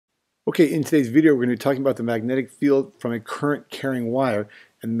Okay, in today's video, we're going to be talking about the magnetic field from a current carrying wire.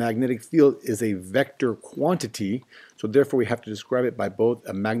 And the magnetic field is a vector quantity, so therefore we have to describe it by both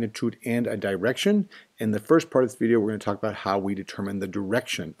a magnitude and a direction. In the first part of this video, we're going to talk about how we determine the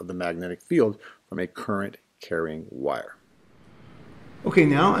direction of the magnetic field from a current carrying wire. Okay,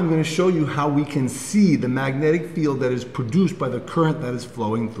 now I'm going to show you how we can see the magnetic field that is produced by the current that is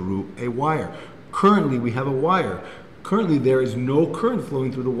flowing through a wire. Currently, we have a wire. Currently, there is no current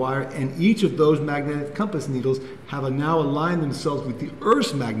flowing through the wire, and each of those magnetic compass needles have now aligned themselves with the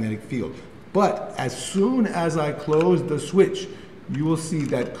Earth's magnetic field. But as soon as I close the switch, you will see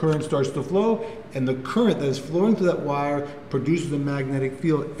that current starts to flow, and the current that is flowing through that wire produces a magnetic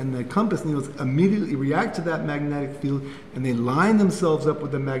field, and the compass needles immediately react to that magnetic field, and they line themselves up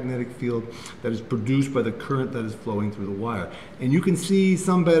with the magnetic field that is produced by the current that is flowing through the wire. And you can see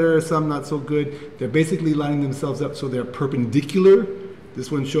some better, some not so good. They're basically lining themselves up so they're perpendicular.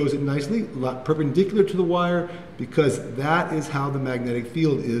 This one shows it nicely, perpendicular to the wire, because that is how the magnetic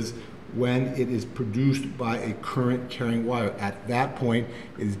field is when it is produced by a current carrying wire. At that point,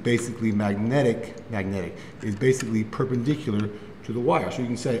 it is basically magnetic. It is basically perpendicular to the wire. So you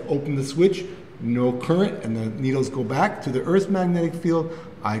can say, open the switch, no current, and the needles go back to the Earth's magnetic field.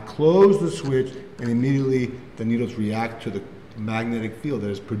 I close the switch, and immediately the needles react to the magnetic field that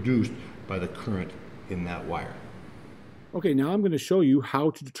is produced by the current in that wire. Okay, now I'm going to show you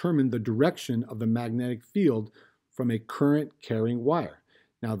how to determine the direction of the magnetic field from a current carrying wire.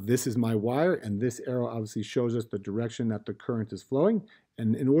 Now this is my wire, and this arrow obviously shows us the direction that the current is flowing.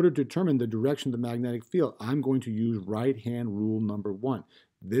 And in order to determine the direction of the magnetic field, I'm going to use right-hand rule number 1.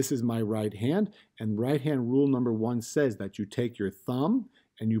 This is my right hand, and right-hand rule number 1 says that you take your thumb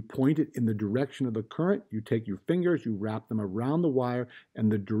and you point it in the direction of the current. You take your fingers, you wrap them around the wire,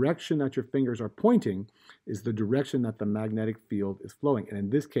 and the direction that your fingers are pointing is the direction that the magnetic field is flowing. And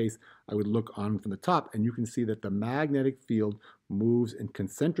in this case, I would look on from the top, and you can see that the magnetic field moves in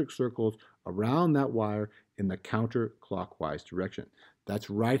concentric circles around that wire in the counterclockwise direction.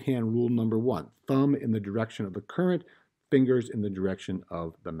 That's right-hand rule number 1. Thumb in the direction of the current, fingers in the direction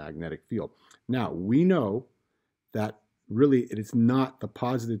of the magnetic field. Now, we know that really it is not the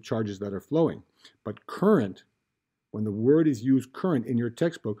positive charges that are flowing, but current. When the word is used current in your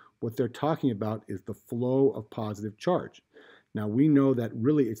textbook, what they're talking about is the flow of positive charge. Now we know that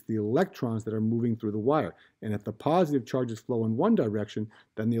really it's the electrons that are moving through the wire, and if the positive charges flow in one direction,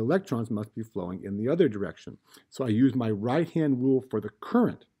 then the electrons must be flowing in the other direction. So I use my right-hand rule for the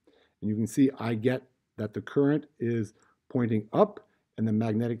current, and you can see I get that the current is pointing up and the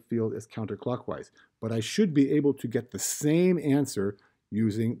magnetic field is counterclockwise. But I should be able to get the same answer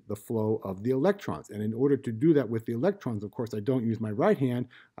using the flow of the electrons. And in order to do that with the electrons, of course, I don't use my right hand,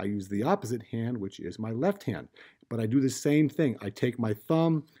 I use the opposite hand, which is my left hand. But I do the same thing. I take my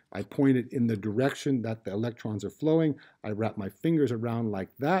thumb, I point it in the direction that the electrons are flowing, I wrap my fingers around like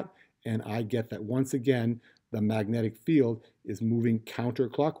that, and I get that once again, the magnetic field is moving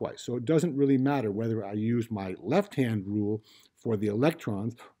counterclockwise. So it doesn't really matter whether I use my left-hand rule for the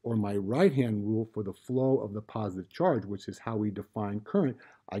electrons or my right-hand rule for the flow of the positive charge, which is how we define current.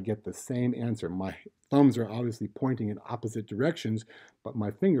 I get the same answer. My thumbs are obviously pointing in opposite directions, but my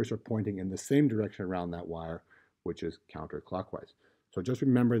fingers are pointing in the same direction around that wire, which is counterclockwise. So just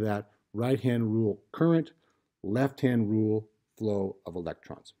remember that right-hand rule current, left-hand rule flow of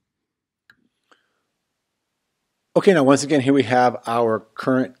electrons. Okay, now once again, here we have our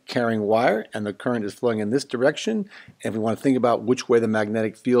current carrying wire, and the current is flowing in this direction. And if we want to think about which way the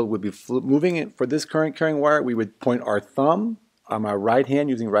magnetic field would be moving for this current carrying wire, we would point our thumb on our right hand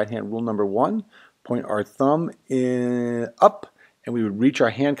using right hand rule number 1, point our thumb up, and we would reach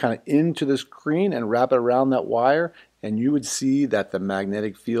our hand kind of into the screen and wrap it around that wire, and you would see that the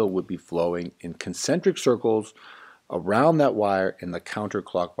magnetic field would be flowing in concentric circles around that wire in the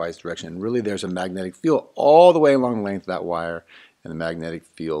counterclockwise direction. And really there's a magnetic field all the way along the length of that wire, and the magnetic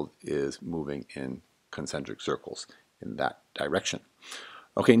field is moving in concentric circles in that direction.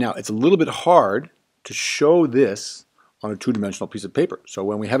 Okay, now it's a little bit hard to show this on a two-dimensional piece of paper. So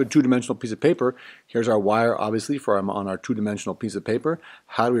when we have a two-dimensional piece of paper, here's our wire obviously on our two-dimensional piece of paper.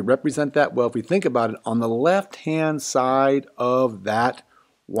 How do we represent that? Well, if we think about it, on the left-hand side of that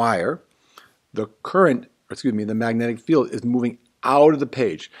wire, the magnetic field is moving out of the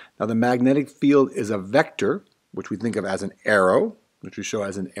page. Now the magnetic field is a vector, which we think of as an arrow, which we show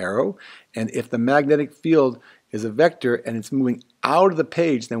as an arrow. And if the magnetic field is a vector and it's moving out of the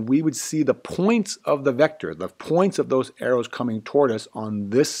page, then we would see the points of the vector, the points of those arrows coming toward us on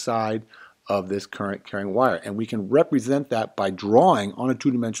this side of this current carrying wire. And we can represent that by drawing on a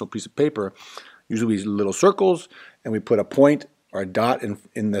two-dimensional piece of paper. Usually we use little circles, and we put a point or a dot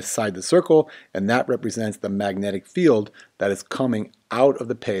in the side of the circle, and that represents the magnetic field that is coming out of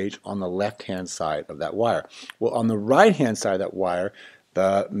the page on the left-hand side of that wire. Well, on the right-hand side of that wire,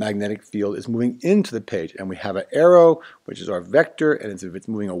 the magnetic field is moving into the page, and we have an arrow, which is our vector, and if it's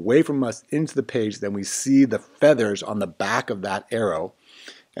moving away from us into the page, then we see the feathers on the back of that arrow,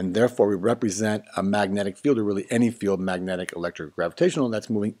 and therefore we represent a magnetic field, or really any field, magnetic, electric, gravitational, that's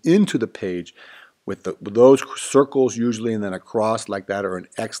moving into the page with those circles usually, and then a cross like that or an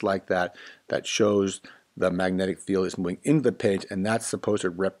X like that, that shows the magnetic field is moving into the page, and that's supposed to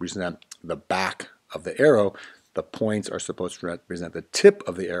represent the back of the arrow. The points are supposed to represent the tip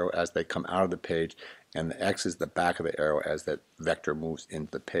of the arrow as they come out of the page, and the X is the back of the arrow as that vector moves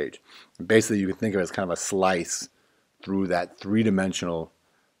into the page. And basically, you can think of it as kind of a slice through that three-dimensional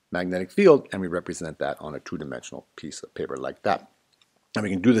magnetic field, and we represent that on a two-dimensional piece of paper like that. And we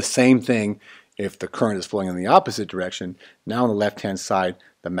can do the same thing if the current is flowing in the opposite direction. Now on the left-hand side,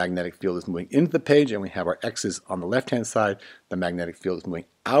 the magnetic field is moving into the page, and we have our X's on the left-hand side. The magnetic field is moving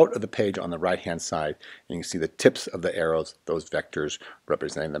out of the page on the right-hand side, and you can see the tips of the arrows, those vectors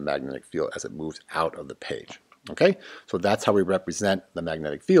representing the magnetic field as it moves out of the page. Okay, so that's how we represent the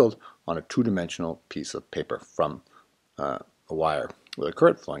magnetic field on a two-dimensional piece of paper from a wire with a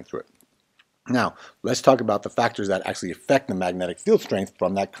current flowing through it. Now, let's talk about the factors that actually affect the magnetic field strength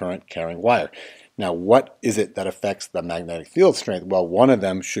from that current carrying wire. Now, what is it that affects the magnetic field strength? Well, one of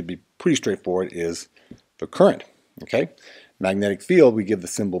them should be pretty straightforward, is the current. Okay, magnetic field, we give the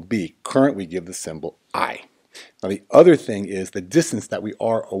symbol B. Current, we give the symbol I. Now, the other thing is the distance that we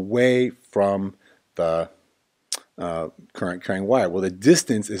are away from the current carrying wire. Well, the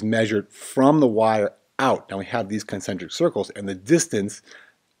distance is measured from the wire out. Now, we have these concentric circles, and the distance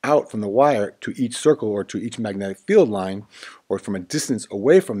out from the wire to each circle or to each magnetic field line, or from a distance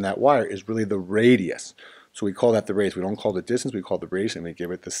away from that wire, is really the radius. So we call that the radius. We don't call it the distance, we call it the radius, and we give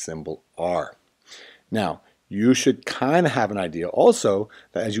it the symbol R. Now, you should kind of have an idea also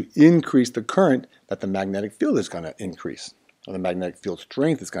that as you increase the current, that the magnetic field is going to increase, or the magnetic field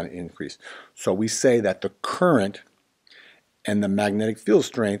strength is going to increase. So we say that the current and the magnetic field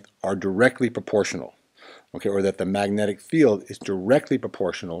strength are directly proportional. Okay, or that the magnetic field is directly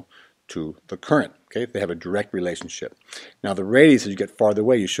proportional to the current. Okay, they have a direct relationship. Now, the radius, as you get farther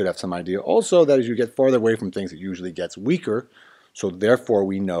away, you should have some idea also that as you get farther away from things, it usually gets weaker. So therefore,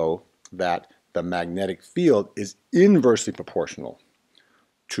 we know that the magnetic field is inversely proportional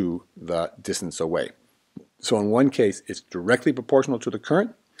to the distance away. So in one case, it's directly proportional to the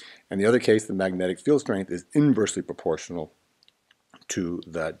current, and the other case, the magnetic field strength is inversely proportional to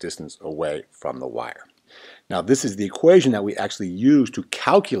the distance away from the wire. Now, this is the equation that we actually use to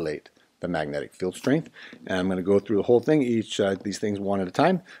calculate the magnetic field strength. And I'm going to go through the whole thing, each these things one at a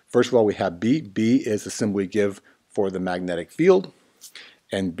time. First of all, we have B. B is the symbol we give for the magnetic field.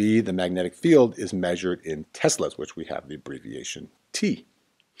 And B, the magnetic field, is measured in Teslas, which we have the abbreviation T.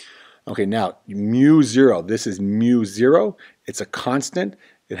 Okay, now, mu zero. This is mu zero. It's a constant.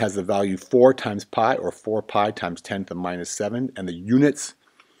 It has the value 4 times pi, or 4 pi times 10 to the minus 7. And the units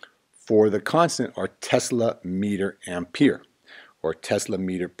for the constant are Tesla meter ampere, or Tesla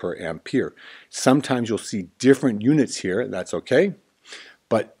meter per ampere. Sometimes you'll see different units here, that's okay,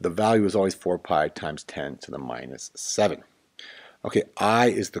 but the value is always 4 pi times 10 to the minus 7. Okay, I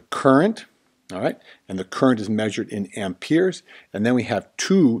is the current, all right, and the current is measured in amperes, and then we have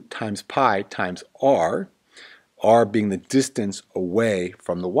 2 times pi times R, R being the distance away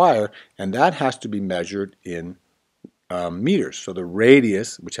from the wire, and that has to be measured in meters. So the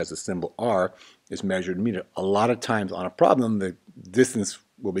radius, which has the symbol R, is measured in meters. A lot of times on a problem, the distance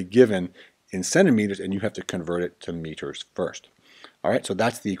will be given in centimeters, and you have to convert it to meters first. All right, so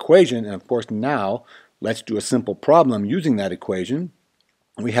that's the equation, and of course now let's do a simple problem using that equation.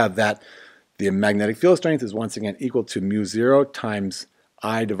 We have that the magnetic field strength is once again equal to mu zero times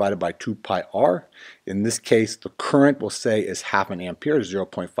I divided by 2 pi R. In this case, the current we'll say is half an ampere,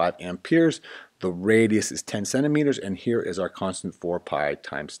 0.5 amperes. The radius is 10 centimeters, and here is our constant 4 pi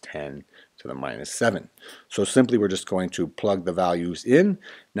times 10 to the minus 7. So simply we're just going to plug the values in.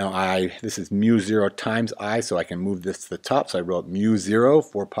 Now this is mu 0 times I, so I can move this to the top. So I wrote mu 0,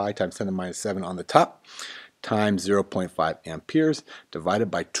 4 pi times 10 to the minus 7 on the top, times 0.5 amperes, divided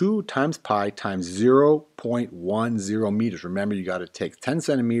by 2 times pi times 0.10 meters. Remember, you got to take 10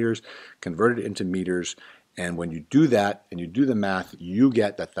 centimeters, convert it into meters, and when you do that and you do the math, you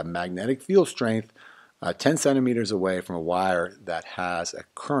get that the magnetic field strength 10 centimeters away from a wire that has a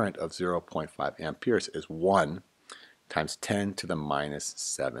current of 0.5 amperes is 1 times 10 to the minus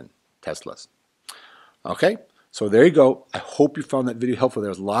 7 Teslas. Okay, So there you go. I hope you found that video helpful. There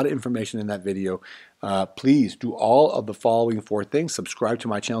was a lot of information in that video. Please do all of the following 4 things. Subscribe to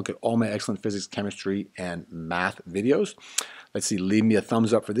my channel, get all my excellent physics, chemistry, and math videos. Let's see, leave me a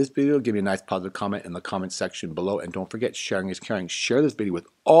thumbs up for this video. Give me a nice positive comment in the comment section below. And don't forget, sharing is caring. Share this video with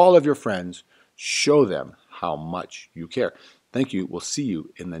all of your friends. Show them how much you care. Thank you. We'll see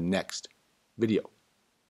you in the next video.